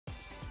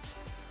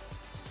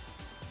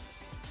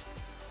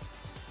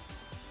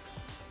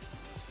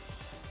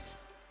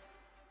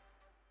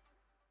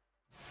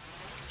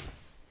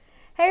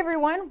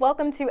everyone,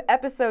 welcome to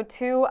episode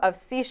 2 of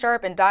C#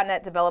 and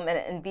 .NET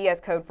development in VS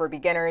Code for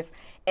beginners.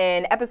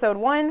 In episode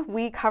 1,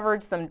 we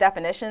covered some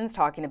definitions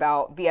talking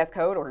about VS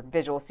Code or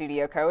Visual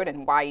Studio Code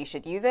and why you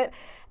should use it,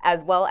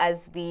 as well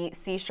as the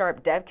C#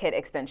 dev kit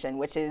extension,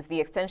 which is the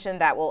extension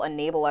that will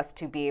enable us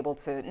to be able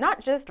to not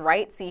just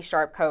write C#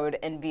 code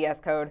in VS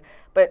Code,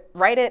 but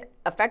write it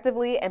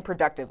effectively and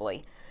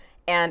productively.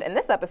 And in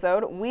this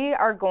episode, we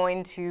are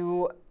going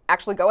to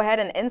actually go ahead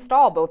and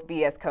install both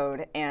VS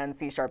Code and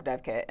C#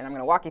 dev kit, and I'm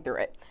going to walk you through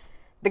it.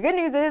 The good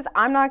news is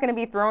I'm not going to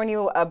be throwing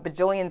you a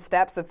bajillion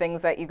steps of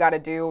things that you got to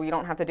do. You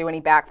don't have to do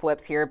any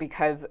backflips here,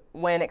 because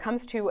when it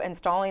comes to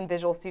installing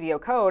Visual Studio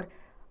Code,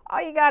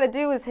 all you got to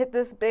do is hit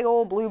this big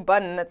old blue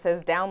button that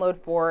says download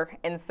for,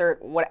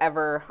 insert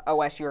whatever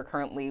OS you are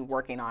currently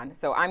working on.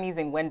 So I'm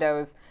using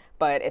Windows,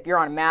 but if you're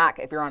on a Mac,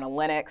 if you're on a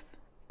Linux,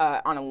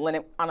 on a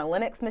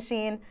Linux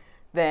machine,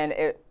 then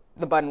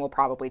the button will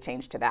probably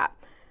change to that.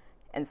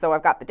 And so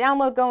I've got the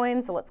download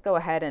going, so let's go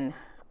ahead and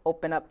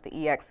open up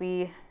the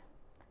exe.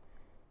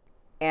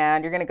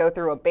 And you're going to go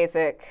through a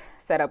basic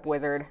setup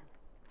wizard,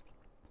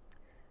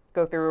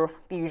 go through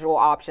the usual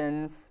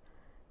options.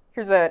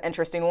 Here's an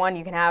interesting one.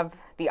 You can have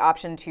the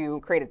option to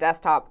create a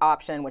desktop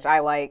option, which I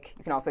like.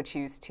 You can also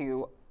choose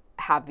to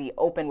have the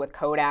open with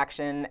code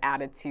action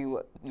added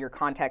to your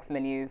context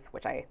menus,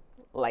 which I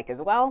like as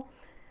well.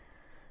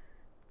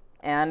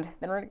 And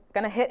then we're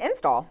going to hit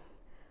install.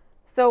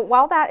 So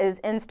while that is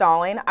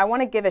installing, I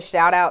want to give a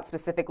shout out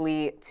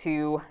specifically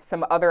to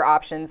some other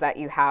options that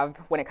you have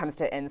when it comes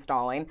to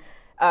installing.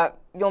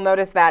 You'll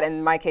notice that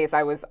in my case,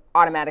 I was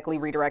automatically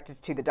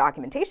redirected to the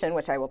documentation,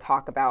 which I will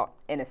talk about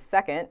in a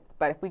second.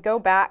 But if we go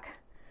back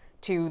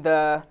to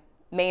the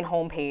main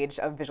homepage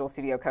of Visual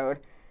Studio Code,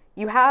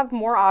 you have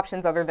more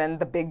options other than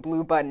the big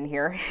blue button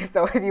here.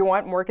 So if you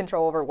want more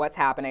control over what's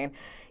happening,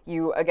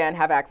 you again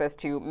have access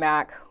to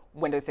Mac,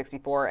 Windows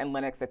 64, and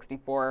Linux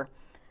 64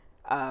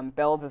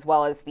 builds, as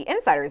well as the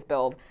Insiders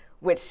build,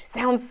 which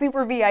sounds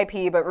super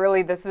VIP, but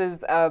really this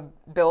is a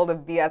build of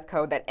VS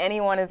Code that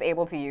anyone is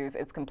able to use.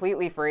 It's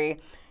completely free,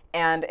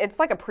 and it's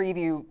like a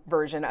preview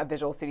version of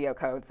Visual Studio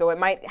Code. So it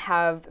might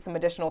have some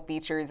additional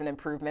features and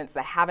improvements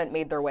that haven't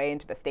made their way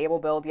into the stable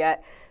build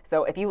yet.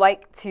 So if you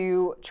like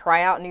to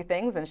try out new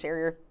things and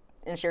share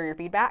your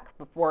feedback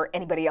before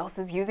anybody else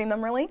is using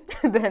them really,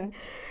 then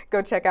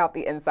go check out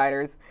the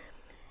Insiders.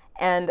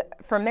 And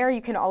from there,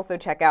 you can also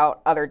check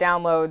out other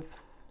downloads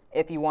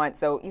if you want.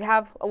 So you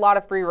have a lot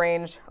of free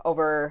range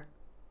over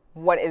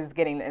what is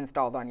getting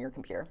installed on your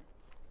computer.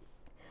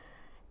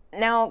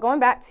 Now, going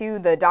back to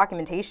the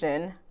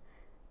documentation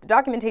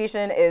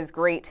is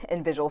great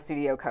in Visual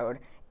Studio Code.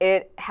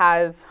 It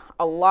has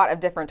a lot of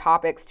different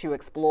topics to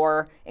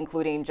explore,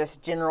 including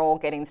just general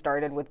getting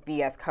started with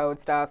VS Code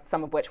stuff,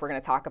 some of which we're going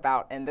to talk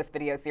about in this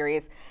video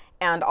series.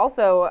 And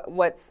also,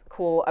 what's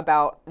cool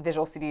about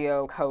Visual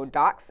Studio Code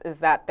docs is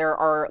that there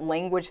are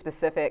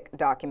language-specific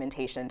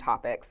documentation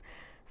topics.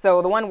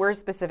 So the one we're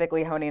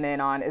specifically honing in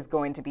on is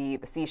going to be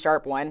the C#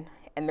 one,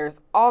 and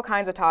there's all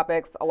kinds of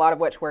topics, a lot of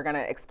which we're going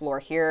to explore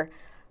here,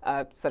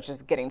 such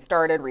as getting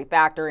started,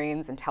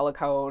 refactorings,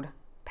 IntelliCode,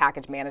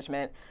 package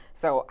management.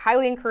 So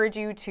highly encourage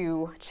you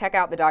to check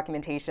out the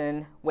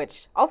documentation,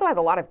 which also has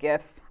a lot of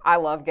GIFs. I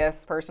love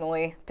GIFs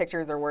personally.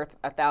 Pictures are worth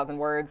 1,000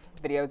 words,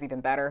 videos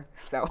even better.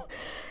 So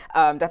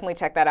definitely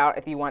check that out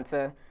if you want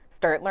to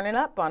start learning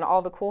up on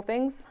all the cool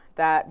things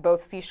that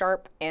both C#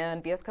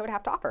 and VS Code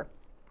have to offer.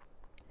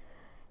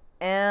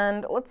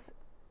 And let's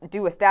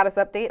do a status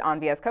update on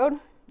VS Code.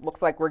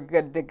 Looks like we're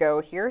good to go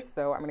here,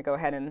 so I'm going to go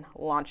ahead and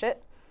launch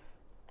it.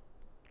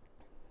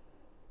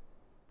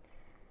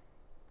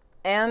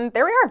 And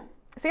there we are.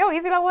 See how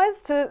easy that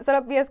was to set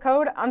up VS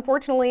Code?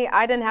 Unfortunately,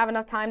 I didn't have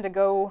enough time to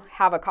go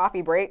have a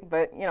coffee break,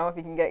 but you know, if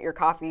you can get your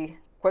coffee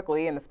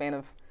quickly in the span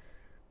of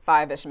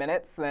 5-ish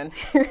minutes, then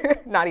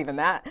not even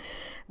that,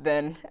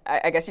 then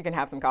I guess you can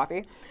have some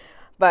coffee.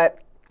 But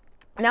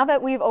now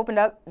that we've opened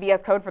up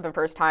VS Code for the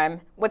first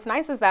time, what's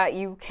nice is that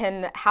you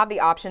can have the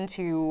option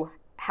to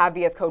have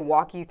VS Code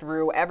walk you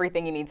through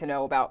everything you need to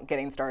know about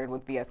getting started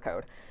with VS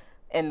Code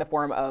in the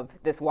form of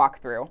this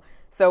walkthrough.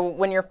 So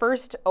when you're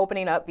first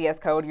opening up VS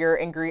Code,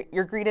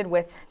 you're greeted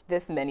with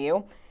this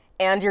menu,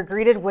 and you're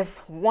greeted with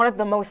one of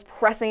the most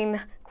pressing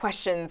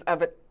questions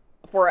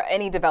for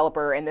any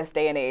developer in this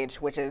day and age,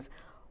 which is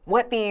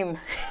what theme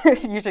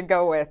you should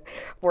go with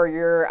for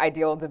your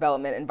ideal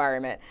development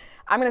environment.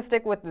 I'm going to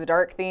stick with the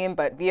dark theme,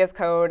 but VS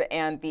Code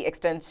and the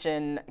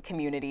extension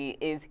community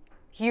is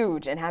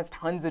huge and has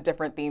tons of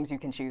different themes you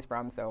can choose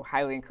from, so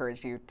highly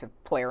encourage you to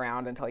play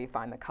around until you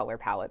find the color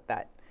palette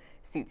that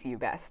suits you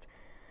best.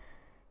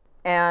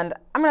 And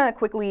I'm going to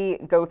quickly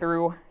go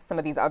through some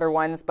of these other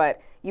ones, but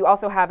you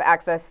also have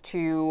access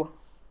to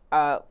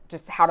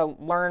just how to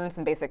learn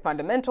some basic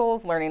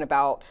fundamentals, learning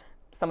about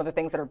some of the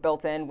things that are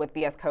built in with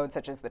VS Code,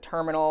 such as the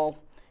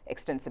terminal,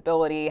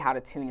 extensibility, how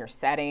to tune your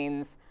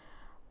settings,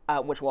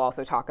 which we'll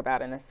also talk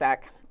about in a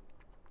sec.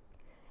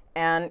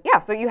 And yeah,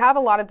 so you have a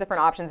lot of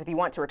different options. If you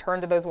want to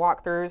return to those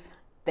walkthroughs,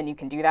 then you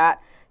can do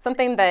that.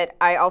 Something that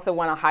I also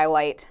want to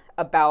highlight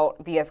about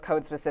VS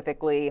Code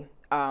specifically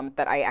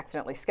that I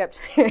accidentally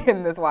skipped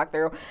in this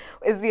walkthrough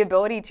is the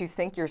ability to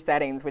sync your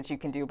settings, which you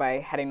can do by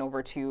heading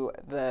over to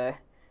the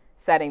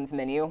settings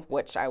menu,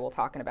 which I will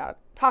talk about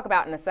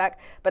in a sec.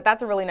 But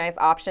that's a really nice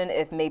option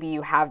if maybe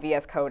you have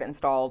VS Code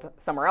installed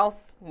somewhere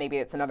else, maybe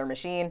it's another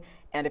machine,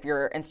 and if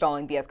you're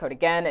installing VS Code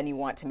again and you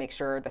want to make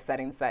sure the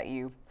settings that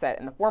you set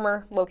in the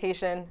former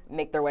location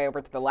make their way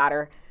over to the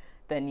latter,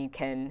 then you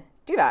can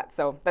do that.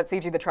 So that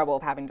saves you the trouble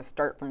of having to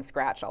start from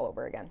scratch all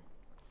over again.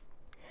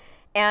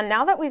 And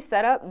now that we've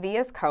set up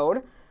VS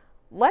Code,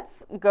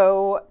 let's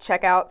go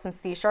check out some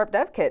C#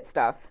 Dev Kit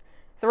stuff.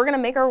 So we're going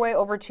to make our way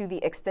over to the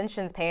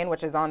extensions pane,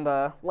 which is on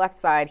the left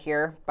side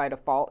here by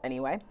default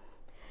anyway.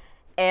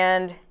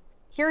 And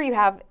here you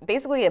have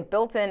basically a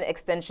built-in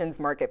extensions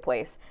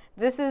marketplace.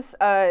 This is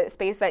a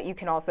space that you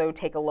can also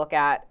take a look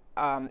at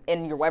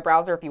in your web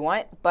browser if you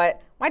want,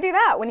 but why do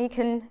that when you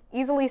can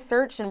easily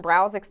search and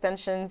browse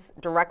extensions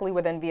directly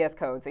within VS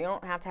Code? So you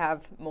don't have to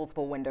have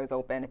multiple windows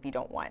open if you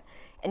don't want.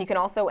 And you can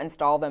also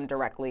install them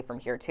directly from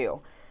here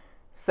too.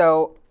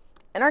 So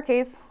in our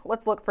case,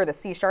 let's look for the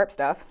C#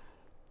 stuff.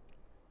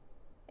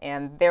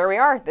 And there we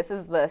are. This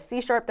is the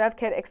C# Dev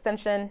Kit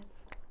extension,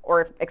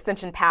 or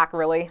extension pack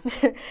really.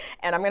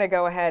 And I'm going to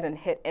go ahead and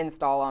hit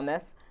install on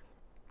this.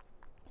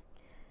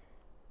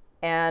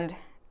 And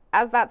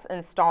as that's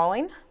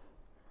installing,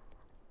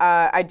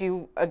 I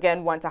do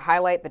again want to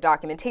highlight the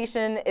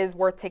documentation is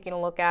worth taking a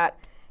look at,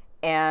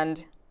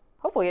 and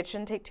hopefully it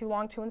shouldn't take too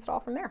long to install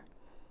from there.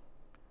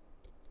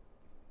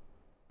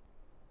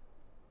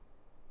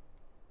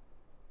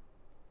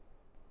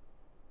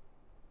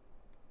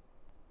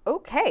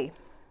 Okay.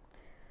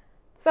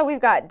 So we've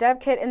got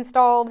DevKit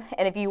installed,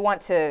 and if you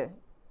want to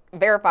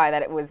verify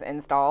that it was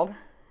installed,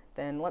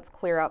 then let's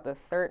clear out this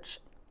search.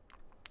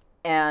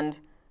 And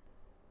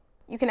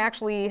you can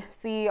actually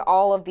see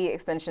all of the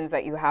extensions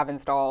that you have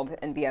installed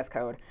in VS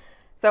Code.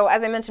 So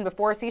as I mentioned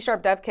before, C#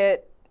 Dev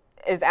Kit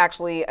is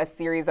actually a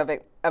series of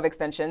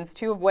extensions,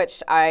 two of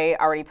which I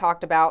already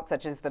talked about,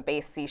 such as the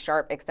base C#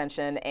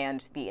 extension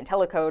and the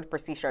IntelliCode for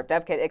C#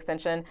 Dev Kit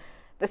extension.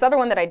 This other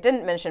one that I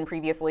didn't mention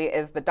previously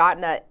is the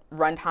 .NET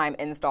Runtime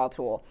Install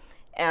tool.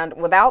 And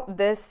without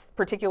this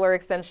particular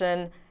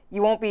extension,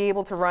 you won't be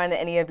able to run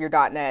any of your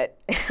 .NET,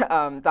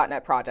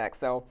 .NET projects.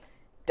 So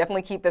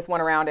definitely keep this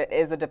one around. It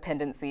is a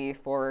dependency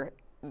for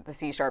the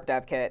C#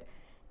 Dev Kit.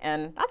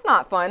 And that's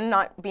not fun,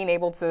 not being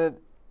able to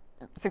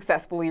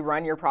successfully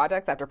run your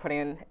projects after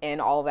putting in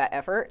all of that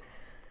effort.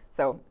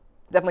 So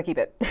definitely keep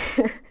it.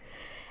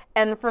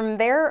 And from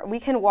there,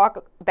 we can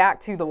walk back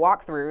to the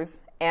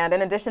walkthroughs. And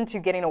in addition to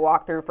getting a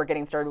walkthrough for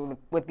getting started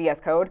with VS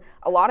Code,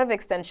 a lot of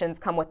extensions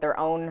come with their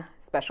own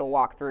special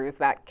walkthroughs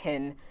that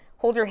can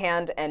hold your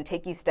hand and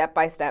take you step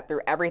by step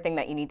through everything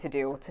that you need to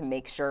do to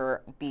make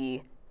sure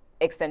the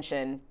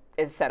extension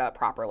is set up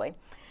properly.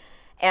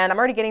 And I'm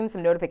already getting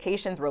some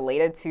notifications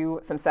related to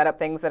some setup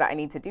things that I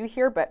need to do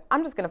here, but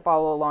I'm just going to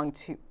follow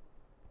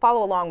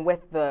along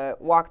with the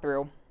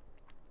walkthrough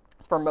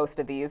for most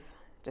of these,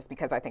 just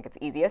because I think it's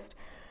easiest.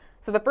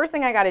 So the first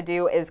thing I got to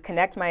do is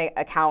connect my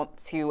account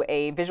to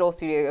a Visual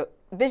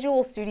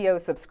Studio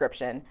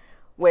subscription,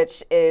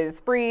 which is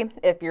free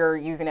if you're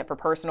using it for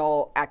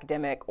personal,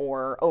 academic,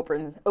 or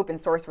open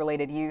source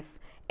related use.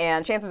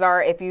 And chances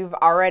are, if you've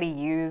already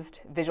used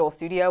Visual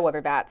Studio,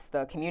 whether that's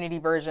the community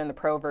version, the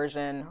pro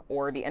version,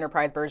 or the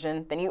enterprise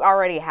version, then you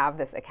already have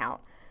this account.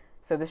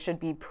 So this should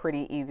be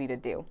pretty easy to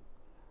do.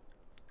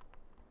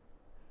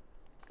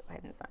 Go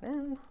ahead and sign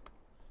in.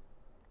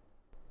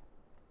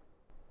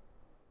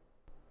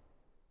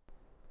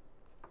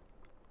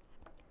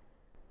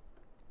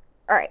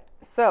 All right,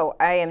 so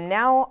I am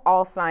now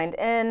all signed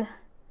in.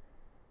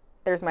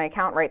 There's my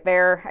account right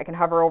there. I can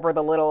hover over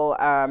the little,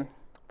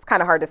 it's kind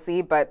of hard to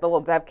see, but the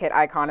little dev kit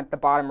icon at the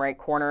bottom right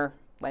corner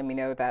letting me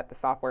know that the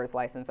software is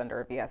licensed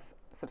under a VS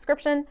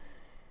subscription.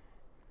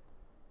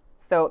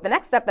 So the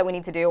next step that we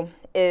need to do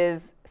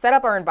is set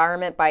up our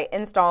environment by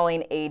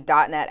installing a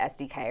 .NET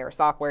SDK, or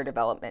software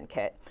development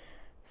kit.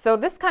 So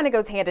this kind of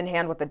goes hand in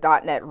hand with the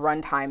 .NET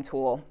Runtime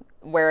tool,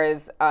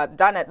 whereas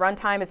 .NET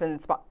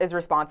Runtime is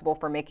responsible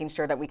for making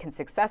sure that we can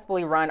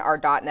successfully run our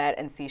 .NET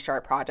and C#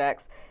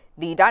 projects.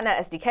 The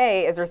 .NET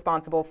SDK is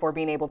responsible for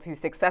being able to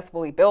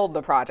successfully build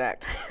the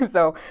project.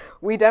 So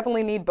we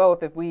definitely need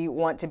both if we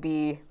want to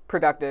be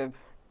productive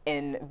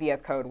in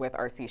VS Code with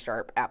our C#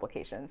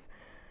 applications.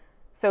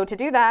 So to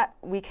do that,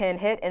 we can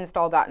hit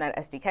install .NET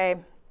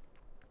SDK.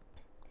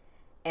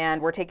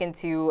 And we're taken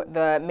to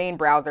the main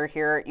browser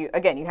here.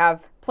 Again, you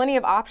have plenty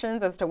of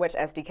options as to which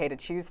SDK to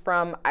choose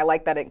from. I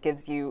like that it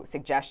gives you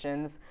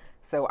suggestions.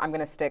 So I'm going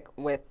to stick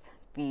with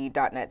the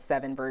 .NET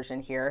 7 version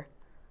here.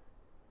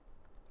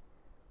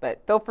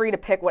 But feel free to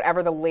pick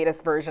whatever the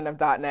latest version of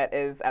 .NET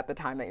is at the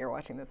time that you're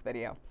watching this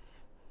video.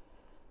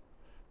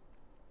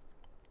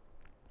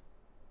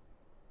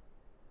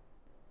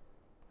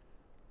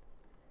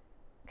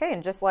 Okay,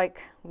 and just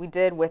like we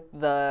did with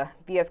the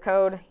VS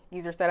Code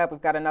user setup,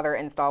 we've got another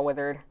install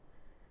wizard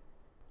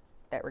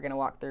that we're going to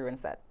walk through and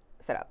set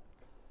up.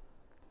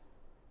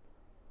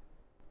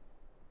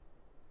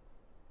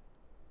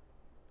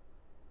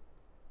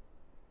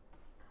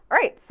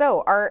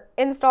 so our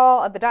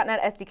install of the .NET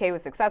SDK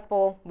was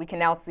successful. We can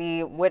now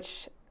see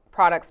which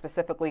product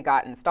specifically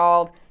got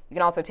installed. You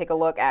can also take a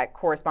look at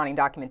corresponding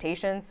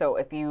documentation. So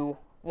if you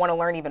want to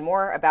learn even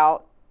more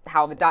about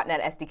how the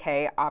 .NET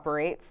SDK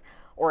operates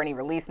or any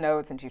release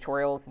notes and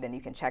tutorials, then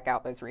you can check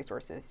out those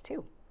resources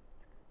too.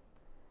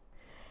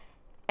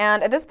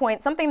 And at this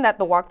point, something that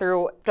the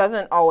walkthrough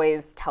doesn't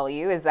always tell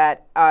you is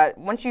that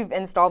once you've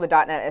installed the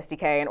 .NET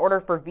SDK, in order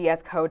for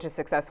VS Code to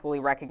successfully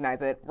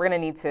recognize it, we're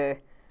going to need to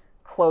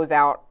close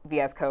out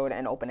VS Code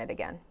and open it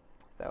again.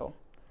 So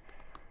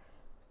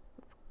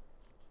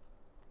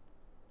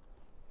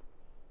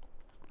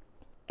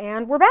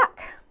and we're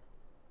back.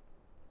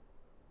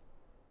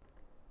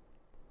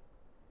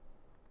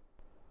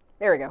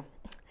 There we go. All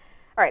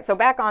right, so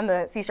back on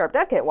the C#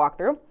 Dev Kit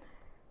walkthrough.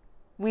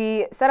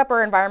 We set up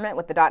our environment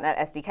with the .NET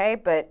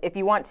SDK, but if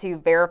you want to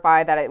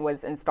verify that it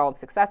was installed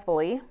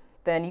successfully,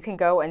 then you can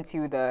go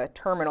into the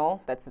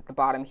terminal that's at the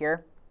bottom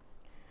here,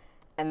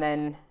 and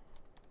then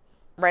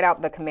write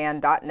out the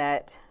command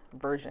 .NET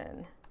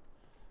version.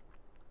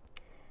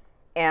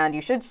 And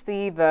you should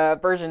see the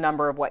version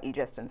number of what you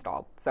just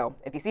installed. So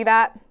if you see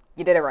that,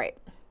 you did it right.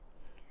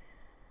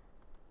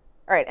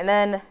 All right, and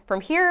then from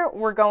here,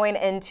 we're going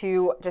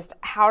into just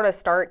how to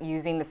start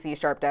using the C#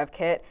 Dev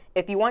Kit.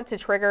 If you want to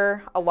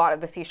trigger a lot of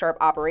the C#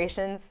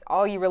 operations,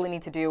 all you really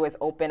need to do is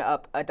open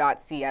up a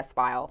 .cs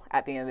file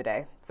at the end of the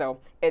day. So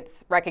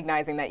it's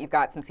recognizing that you've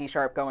got some C#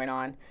 going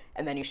on,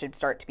 and then you should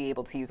start to be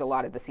able to use a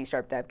lot of the C#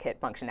 Dev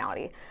Kit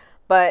functionality.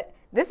 But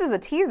this is a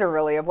teaser,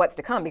 really, of what's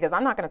to come, because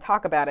I'm not going to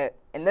talk about it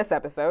in this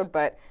episode,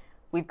 but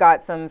we've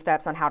got some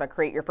steps on how to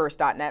create your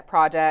first .NET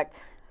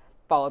project,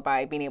 followed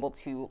by being able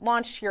to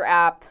launch your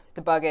app,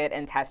 debug it,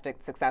 and test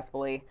it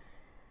successfully,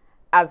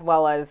 as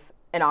well as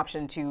an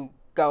option to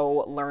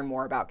go learn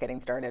more about getting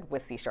started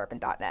with C# and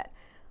 .NET.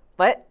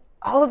 But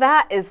all of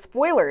that is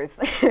spoilers.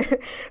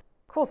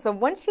 Cool, so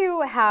once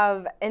you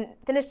have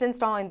finished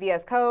installing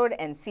VS Code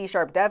and C#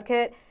 Dev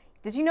Kit,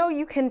 did you know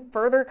you can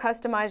further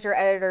customize your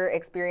editor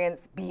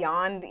experience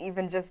beyond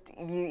even just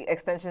the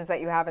extensions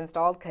that you have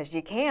installed? Because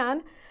you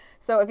can.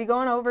 So if you go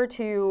on over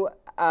to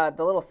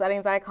the little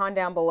settings icon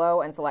down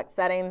below and select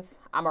settings,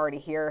 I'm already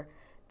here,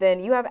 then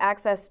you have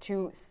access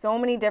to so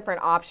many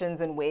different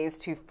options and ways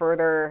to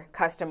further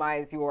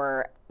customize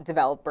your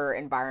developer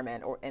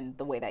environment or in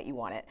the way that you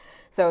want it.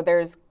 So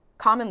there's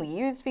commonly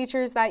used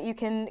features that you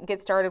can get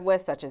started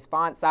with, such as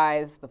font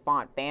size, the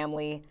font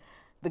family,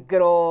 the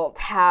good old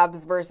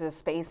tabs versus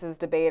spaces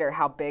debate, or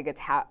how big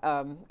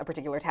a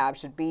particular tab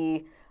should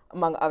be,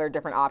 among other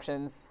different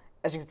options.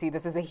 As you can see,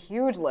 this is a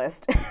huge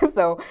list.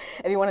 So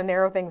if you want to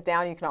narrow things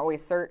down, you can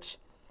always search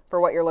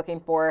for what you're looking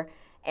for.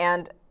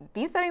 And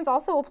these settings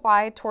also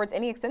apply towards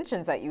any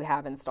extensions that you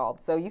have installed.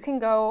 So you can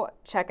go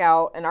check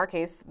out, in our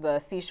case, the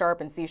C#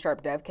 and C#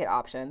 Dev Kit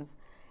options.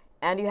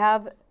 And you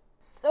have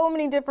so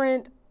many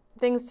different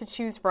things to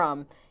choose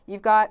from.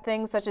 You've got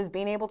things such as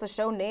being able to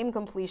show name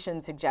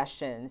completion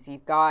suggestions.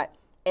 You've got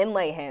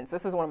inlay hints.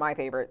 This is one of my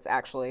favorites,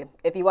 actually.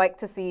 If you like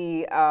to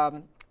see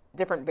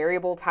different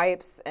variable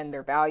types and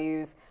their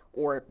values,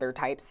 or their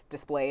types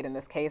displayed in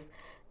this case,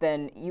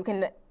 then you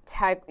can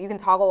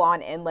toggle on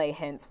inlay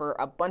hints for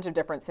a bunch of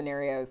different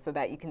scenarios so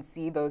that you can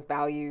see those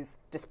values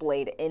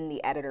displayed in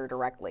the editor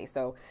directly.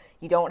 So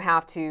you don't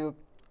have to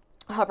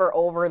hover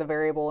over the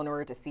variable in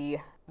order to see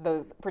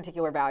those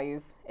particular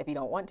values if you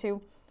don't want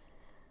to.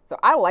 So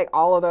I like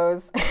all of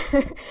those.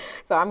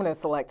 So I'm going to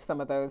select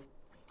some of those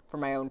for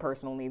my own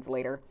personal needs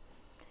later.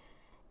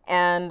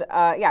 And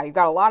yeah, you've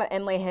got a lot of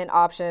inlay hint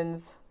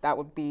options. That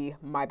would be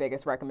my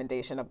biggest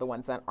recommendation of the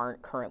ones that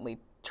aren't currently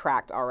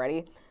tracked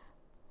already.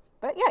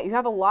 But yeah, you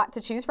have a lot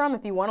to choose from.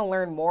 If you want to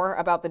learn more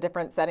about the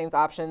different settings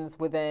options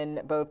within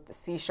both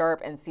C#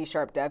 and C#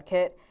 Dev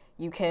Kit,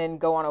 you can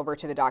go on over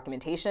to the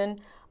documentation.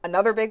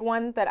 Another big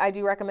one that I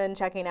do recommend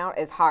checking out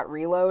is Hot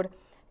Reload.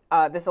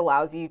 This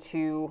allows you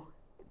to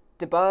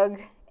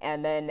debug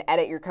and then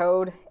edit your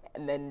code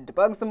and then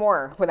debug some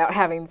more without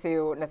having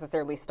to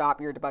necessarily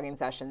stop your debugging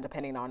session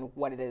depending on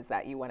what it is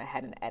that you went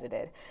ahead and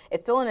edited.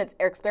 It's still in its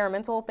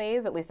experimental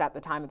phase, at least at the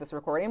time of this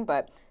recording,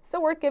 but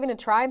still worth giving a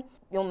try.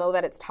 You'll know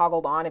that it's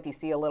toggled on if you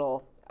see a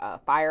little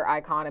fire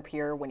icon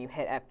appear when you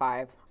hit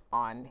F5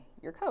 on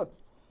your code.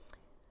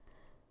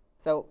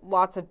 So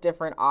lots of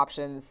different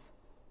options.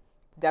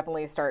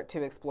 Definitely start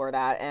to explore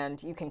that,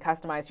 and you can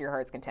customize to your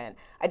heart's content.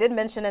 I did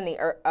mention in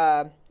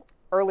the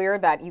earlier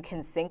that you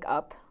can sync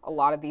up a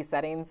lot of these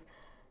settings.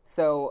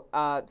 So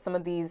some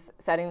of these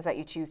settings that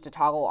you choose to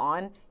toggle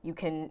on, you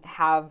can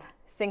have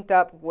synced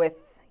up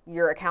with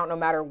your account no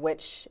matter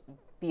which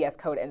VS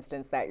Code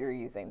instance that you're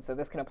using. So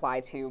this can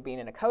apply to being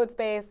in a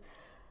Codespace.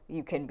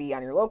 You can be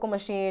on your local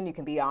machine. You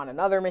can be on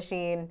another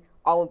machine.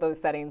 All of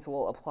those settings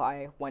will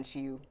apply once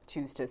you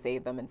choose to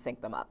save them and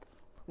sync them up.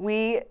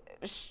 We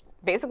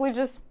basically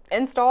just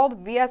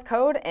installed VS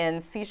Code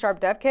and C#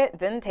 Dev Kit.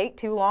 Didn't take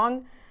too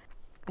long.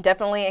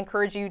 Definitely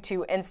encourage you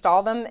to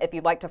install them if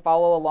you'd like to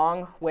follow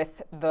along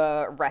with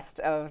the rest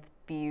of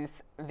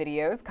these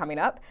videos coming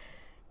up.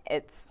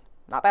 It's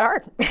not that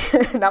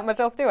hard, not much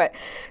else to it.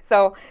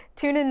 So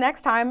tune in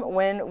next time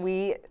when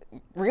we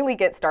really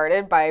get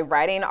started by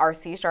writing our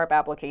C#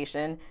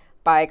 application,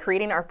 by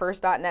creating our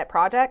first .NET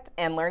project,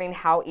 and learning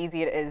how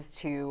easy it is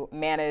to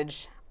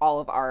manage all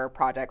of our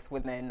projects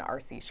within our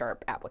C#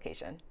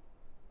 application.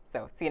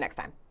 So see you next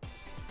time.